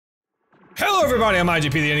Hello everybody, I'm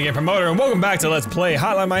IGP, the Indie Game Promoter, and welcome back to Let's Play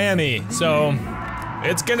Hotline Miami. So,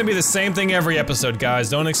 it's gonna be the same thing every episode, guys.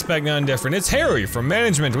 Don't expect nothing different. It's Harry from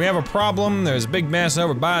management. We have a problem. There's a big mess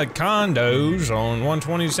over by the condos on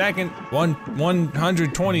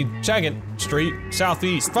 122nd Street,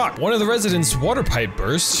 Southeast. Fuck. One of the residents' water pipe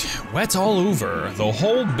burst. Wet all over. The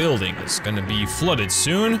whole building is gonna be flooded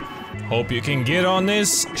soon. Hope you can get on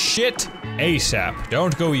this shit ASAP.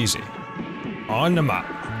 Don't go easy. On the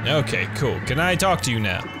map. Okay, cool. Can I talk to you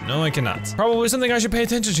now? No, I cannot. Probably something I should pay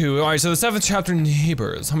attention to. Alright, so the 7th chapter,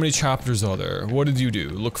 Neighbors. How many chapters are there? What did you do?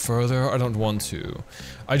 Look further? I don't want to.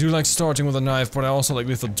 I do like starting with a knife, but I also like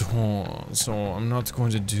lethal door, so I'm not going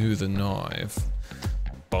to do the knife.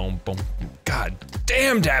 Boom, boom. God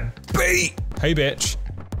damn that beat! Hey, bitch.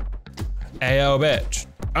 Ayo, bitch.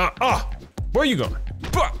 Where are you going?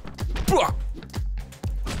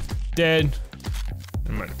 Dead.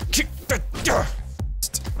 I'm gonna kick that.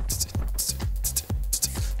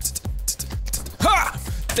 Ha!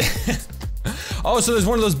 Oh, so there's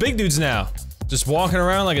one of those big dudes now, just walking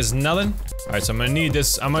around like it's nothing. All right, so I'm gonna need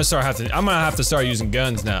this. I'm gonna have to start using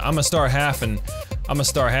guns now. I'm gonna start halving.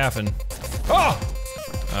 Oh!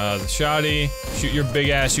 The shady. Shoot your big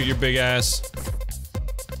ass. Shoot your big ass.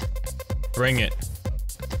 Bring it.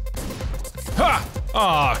 Ha!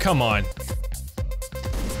 Oh, come on.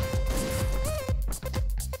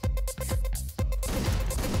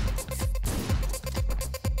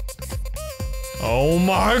 Oh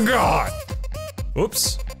my god!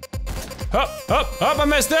 Oops. I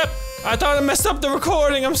messed up! I thought I messed up the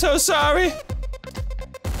recording, I'm so sorry!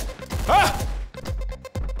 Ah!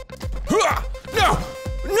 No!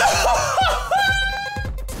 No!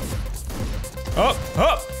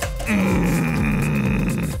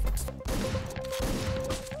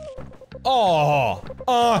 Oh!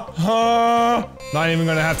 Not even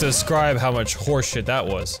gonna have to describe how much horseshit that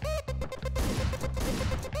was.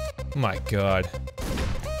 My god.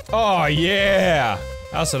 Oh yeah!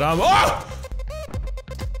 That's what I'm— oh!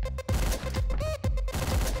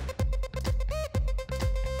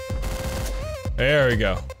 There we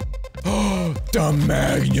go. Oh, the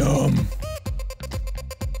Magnum!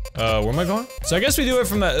 Where am I going? So I guess we do it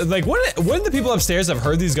from the— like, wouldn't the people upstairs have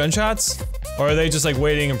heard these gunshots? Or are they just like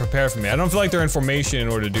waiting and prepare for me? I don't feel like they're in formation in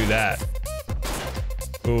order to do that.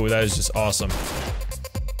 Ooh, that is just awesome.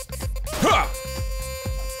 Ha!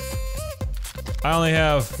 I only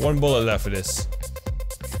have one bullet left for this.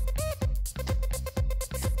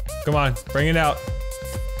 Come on, bring it out.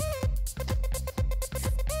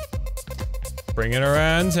 Bring it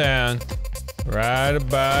around town. Right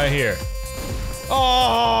about here.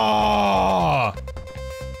 Oh!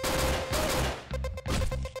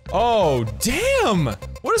 Oh, damn!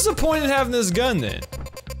 What is the point in having this gun then?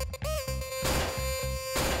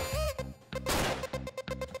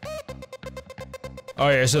 Oh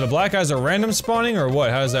yeah, so the black guys are random spawning or what?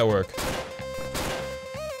 How does that work?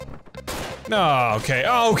 No,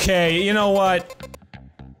 okay, you know what?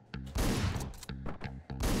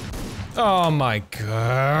 Oh my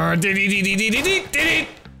god.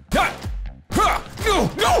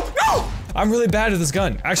 No! I'm really bad at this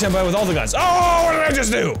gun. Actually, I'm bad with all the guns. Oh, what did I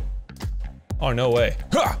just do? Oh, no way.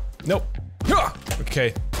 Nope.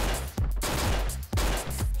 Okay.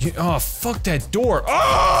 Oh, fuck that door.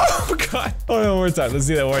 Oh, god. Oh, no, one more time. Let's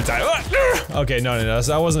see that one more time. Okay, no,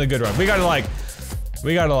 that wasn't a good run. We gotta like.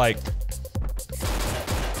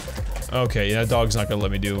 Okay, yeah, that dog's not gonna let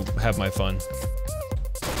me have my fun.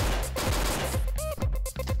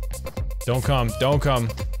 Don't come.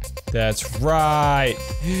 That's right.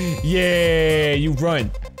 Yeah, you run.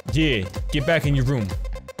 Yeah, get back in your room.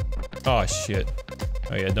 Oh, shit.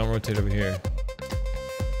 Oh, yeah, don't rotate over here.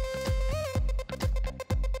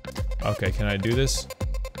 Okay, can I do this?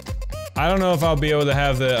 I don't know if I'll be able to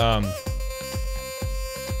have the,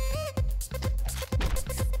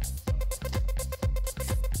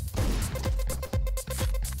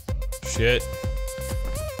 shit.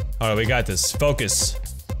 Alright, we got this. Focus.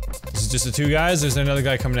 This is just the two guys, or is there another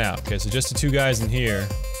guy coming out? Okay, so just the two guys in here.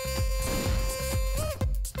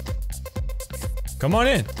 Come on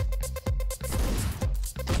in.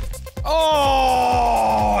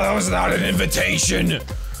 Oh, that was not an invitation!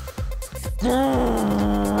 Did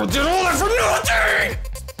all that for nothing!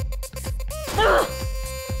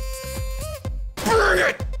 Bring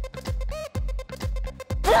it!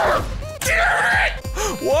 Damn it!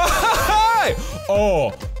 Why?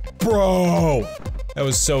 Oh, bro! That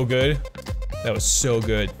was so good. That was so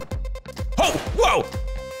good. Oh, whoa!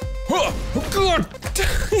 Oh, God!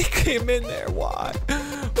 He came in there, why?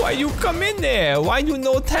 Why you come in there? Why you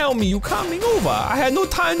no tell me you coming over? I had no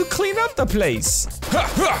time to clean up the place. Ha,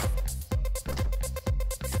 ha.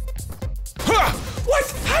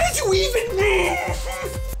 you even move?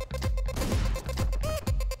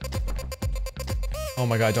 Oh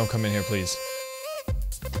my god, don't come in here, please.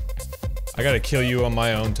 I gotta kill you on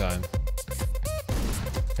my own time.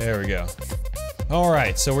 There we go.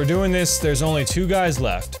 Alright, so we're doing this. There's only 2 guys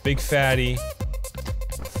left. Big Fatty.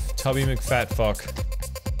 Tubby McFatfuck.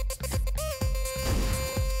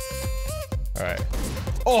 Alright.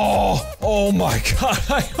 Oh! Oh my god,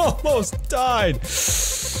 I almost died!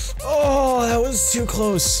 Oh, that was too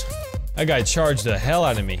close. That guy charged the hell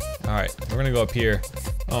out of me. Alright, we're gonna go up here.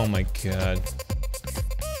 Oh my god.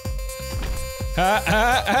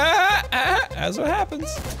 That's what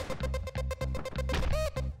happens.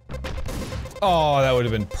 Oh, that would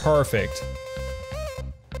have been perfect.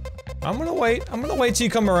 I'm gonna wait till you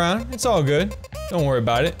come around. It's all good. Don't worry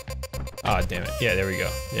about it. Ah, oh, damn it. Yeah, there we go.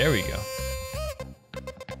 There we go.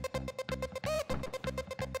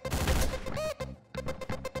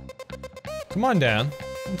 Come on down.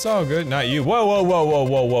 It's all good. Not you. Whoa, whoa, whoa, whoa,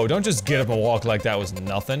 whoa, whoa. Don't just get up and walk like that was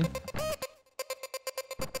nothing.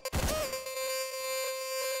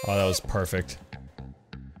 Oh, that was perfect.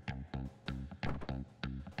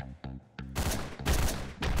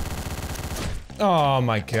 Oh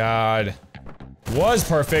my god. Was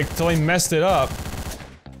perfect till he messed it up.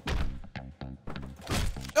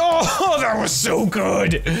 Oh, that was so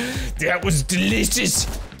good! That was delicious!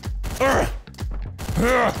 I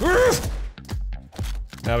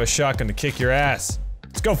have a shotgun to kick your ass.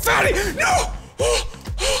 Let's go, Fatty! No!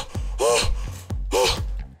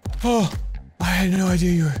 Oh, I had no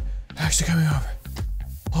idea you were actually coming over.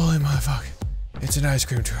 Holy motherfucker. It's an ice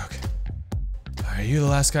cream truck. Are you the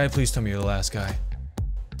last guy? Please tell me you're the last guy.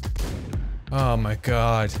 Oh my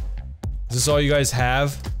god. Is this all you guys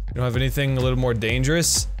have? You don't have anything a little more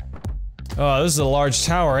dangerous? Oh, this is a large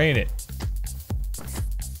tower, ain't it?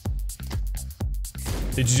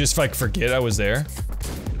 Did you just, like, forget I was there?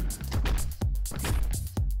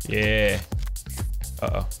 Yeah.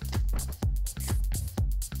 Uh-oh.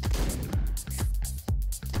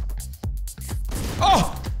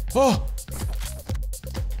 Oh! Oh!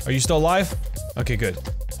 Are you still alive? Okay, good.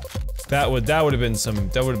 That would have been some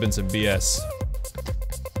BS.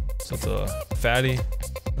 So it's a fatty.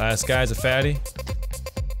 Last guy's a fatty.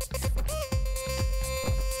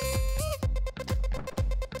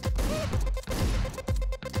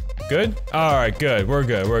 Good? Alright, good. We're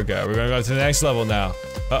good, we're good. We're gonna go to the next level now.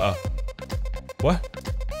 Uh-oh. What?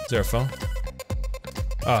 Is there a phone?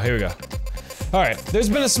 Oh, here we go. Alright, there's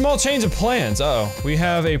been a small change of plans. Uh-oh. We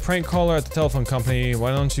have a prank caller at the telephone company.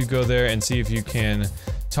 Why don't you go there and see if you can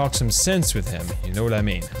talk some sense with him? You know what I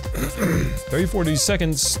mean. 30-40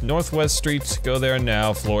 seconds, Northwest Street. Go there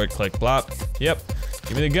now. Floor it, click, blop. Yep.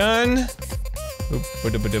 Give me the gun. Boop.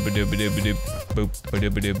 Ba-doop-ba-doop-ba-doop-ba-doop. Boop.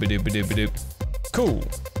 Ba-doop-ba-doop-ba-doop-ba-doop. Cool.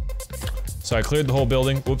 So I cleared the whole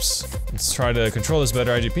building. Whoops. Let's try to control this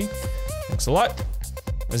better, IGP. Thanks a lot.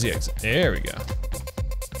 Where's the exit? There we go.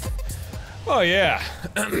 Oh yeah.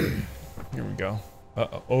 Here we go.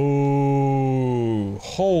 Uh-oh. Oh,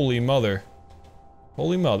 holy mother.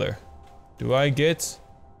 Holy mother. Do I get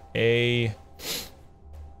a...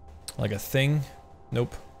 like a thing?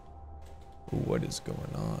 Nope. Ooh, what is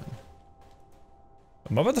going on?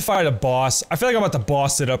 I'm about to fight a boss. I feel like I'm about to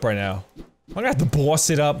boss it up right now. I'm gonna have to boss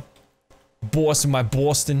it up. Boss in my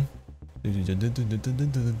Boston.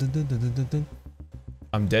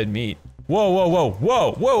 I'm dead meat. Whoa, whoa, whoa,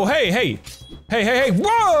 whoa, whoa, hey, hey! Hey, hey, hey,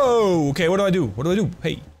 whoa! Okay, what do I do? What do I do?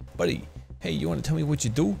 Hey, buddy. Hey, you wanna tell me what you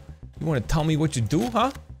do? You wanna tell me what you do,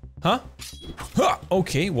 huh? Huh? Huh!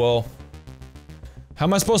 Okay, well... how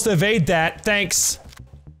am I supposed to evade that? Thanks!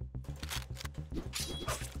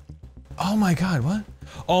 Oh my god, what?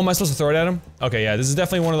 Oh, am I supposed to throw it at him? Okay, yeah, this is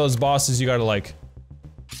definitely one of those bosses you gotta, like...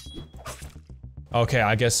 okay,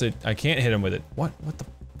 I guess I can't hit him with it. What? What the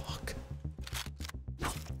fuck?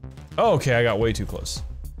 Okay, I got way too close.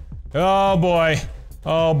 Oh boy.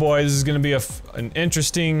 Oh boy, this is gonna be an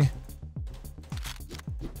interesting...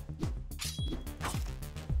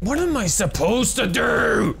 what am I supposed to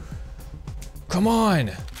do? Come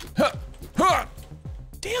on. Huh. Huh.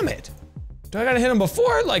 Damn it. Do I gotta hit him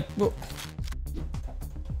before? Like...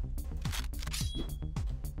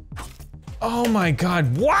 oh my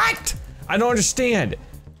god, what? I don't understand.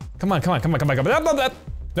 Come on, come on, come on, come on, come on.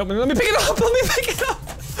 Nope, let me pick it up, let me pick it up.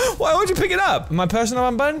 Why would you pick it up? Am I pressing the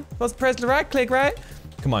wrong button? Let's press the right click, right?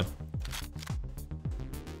 Come on.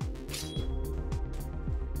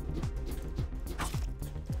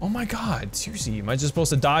 Oh my god, seriously, am I just supposed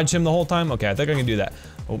to dodge him the whole time? Okay, I think I can do that.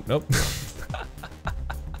 Oh, nope.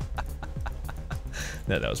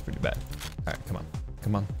 No, that was pretty bad. Alright, come on.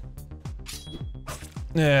 Come on.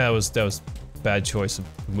 Yeah, that was bad choice of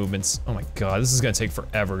movements. Oh my god, this is gonna take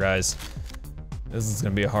forever, guys. This is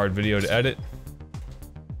gonna be a hard video to edit.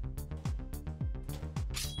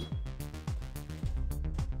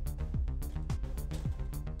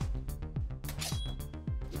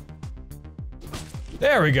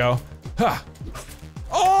 There we go. Ha!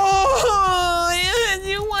 Oh, I had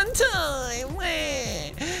you one time.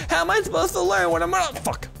 How am I supposed to learn when I'm not?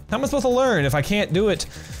 Fuck. How am I supposed to learn if I can't do it?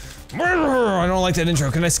 I don't like that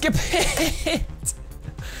intro. Can I skip it?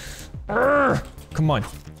 Come on.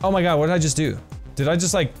 Oh my god, what did I just do? Did I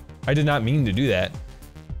just like? I did not mean to do that.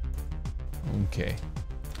 Okay.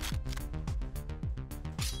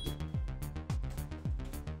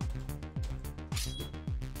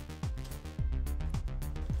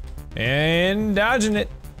 And dodging it.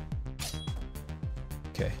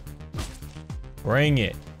 Okay. Bring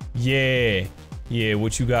it. Yeah. Yeah,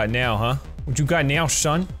 what you got now, huh? What you got now,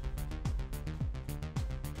 son?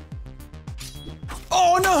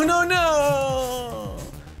 Oh, no, no, no!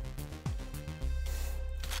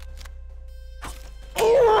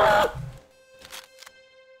 Oh.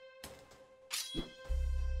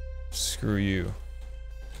 Screw you.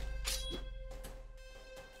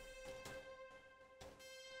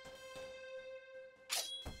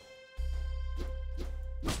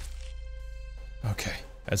 Okay,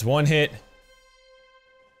 that's one hit.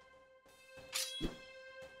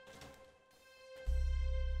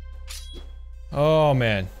 Oh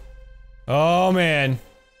man. Oh man.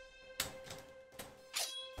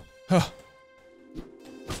 Huh.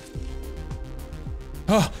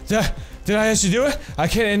 Oh, did I actually do it? I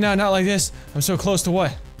can't, not like this. I'm so close to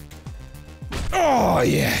what? Oh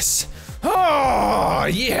yes. Oh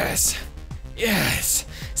yes. Yes.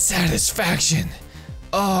 Satisfaction.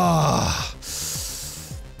 Oh.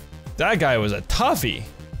 That guy was a toughie.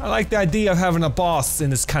 I like the idea of having a boss in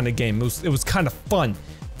this kind of game. It was kind of fun,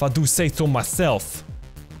 if I do say so myself.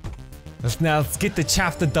 Let's get the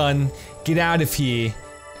chapter done, get out of here,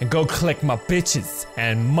 and go collect my bitches,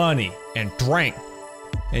 and money, and drink,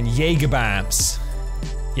 and Jaeger bombs.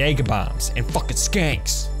 Jaeger bombs, and fucking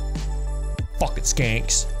skanks. Fucking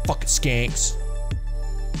skanks. Fucking skanks.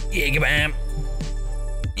 Jaeger bomb.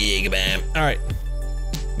 Jaeger bomb. Alright.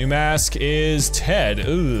 New mask is Ted.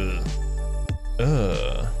 Ugh.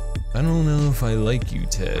 I don't know if I like you,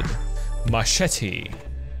 Ted. Machete.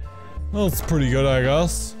 Well, it's pretty good, I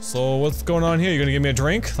guess. So, what's going on here? You gonna give me a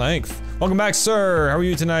drink? Thanks. Welcome back, sir. How are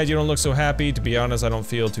you tonight? You don't look so happy. To be honest, I don't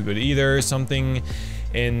feel too good either. Something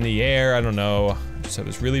in the air, I don't know. I just have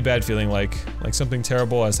this really bad feeling like something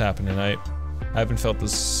terrible has happened tonight. I haven't felt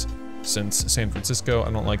this since San Francisco.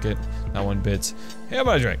 I don't like it. Not one bit. Hey, how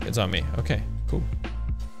about a drink? It's on me. Okay, cool.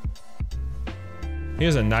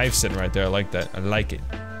 Here's a knife sitting right there. I like that. I like it.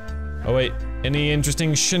 Oh wait, any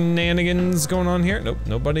interesting shenanigans going on here? Nope,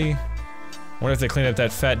 nobody. Wonder if they clean up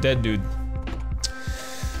that fat dead dude.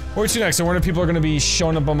 Where to next? I wonder if people are gonna be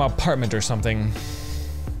showing up on my apartment or something.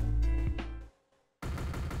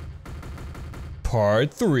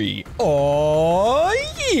 Part 3. Oh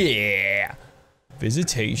yeah!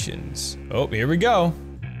 Visitations. Oh, here we go.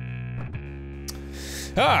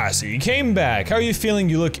 Ah, so you came back. How are you feeling?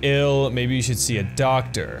 You look ill. Maybe you should see a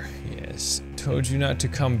doctor. Yes, told you not to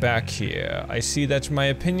come back here. I see that my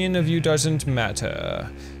opinion of you doesn't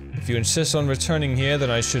matter. If you insist on returning here, then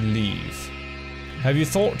I should leave. Have you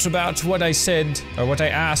thought about what I said, or what I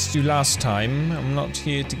asked you last time? I'm not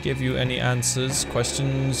here to give you any answers.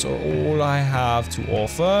 Questions are all I have to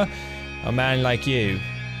offer. A man like you.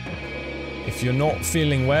 If you're not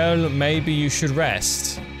feeling well, maybe you should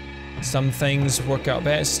rest. Some things work out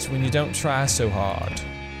best when you don't try so hard.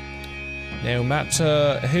 No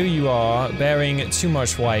matter who you are, bearing too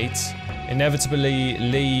much weight inevitably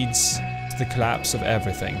leads to the collapse of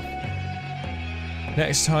everything.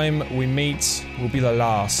 Next time we meet will be the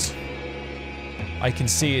last. I can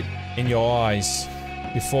see it in your eyes.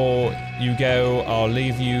 Before you go, I'll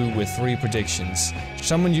leave you with 3 predictions.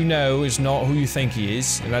 Someone you know is not who you think he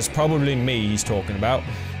is, and that's probably me he's talking about.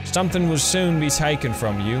 Something will soon be taken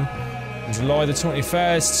from you. On July the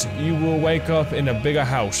 21st, you will wake up in a bigger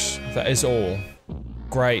house. That is all.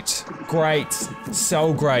 Great. Great.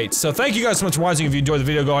 So great. So thank you guys so much for watching. If you enjoyed the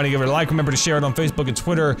video, go ahead and give it a like. Remember to share it on Facebook and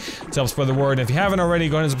Twitter to help spread the word. And if you haven't already,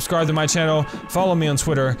 go ahead and subscribe to my channel, follow me on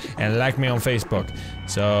Twitter, and like me on Facebook.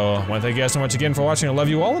 So, I want to thank you guys so much again for watching. I love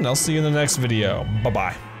you all, and I'll see you in the next video.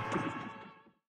 Bye-bye.